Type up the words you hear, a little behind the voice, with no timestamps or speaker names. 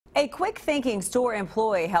A quick-thinking store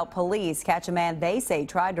employee helped police catch a man they say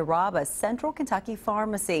tried to rob a Central Kentucky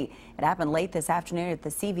pharmacy. It happened late this afternoon at the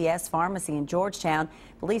CVS pharmacy in Georgetown.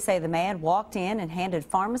 Police say the man walked in and handed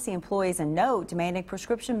pharmacy employees a note demanding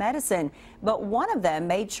prescription medicine. But one of them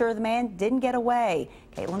made sure the man didn't get away.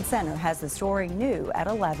 Caitlin Center has the story new at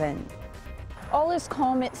 11. All is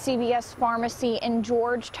calm at CVS Pharmacy in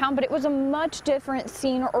Georgetown, but it was a much different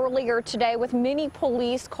scene earlier today with many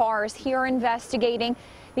police cars here investigating.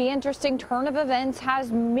 The interesting turn of events has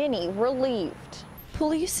many relieved.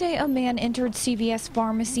 Police say a man entered CVS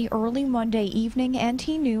Pharmacy early Monday evening and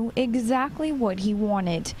he knew exactly what he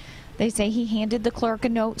wanted. They say he handed the clerk a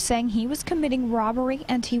note saying he was committing robbery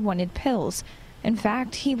and he wanted pills. In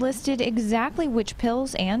fact, he listed exactly which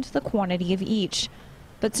pills and the quantity of each.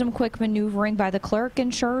 But some quick maneuvering by the clerk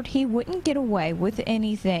ensured he wouldn't get away with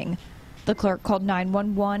anything. The clerk called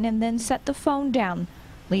 911 and then set the phone down,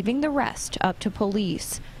 leaving the rest up to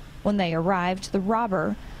police. When they arrived, the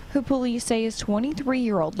robber, who police say is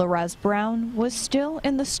 23-year-old Larez Brown, was still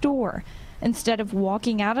in the store. Instead of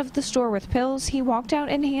walking out of the store with pills, he walked out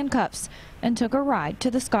in handcuffs and took a ride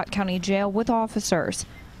to the Scott County Jail with officers.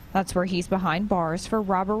 That's where he's behind bars for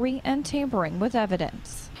robbery and tampering with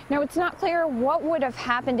evidence. Now, it's not clear what would have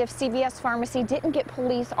happened if CVS Pharmacy didn't get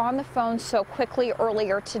police on the phone so quickly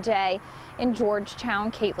earlier today. In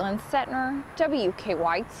Georgetown, Caitlin Setner,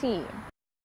 WKYT.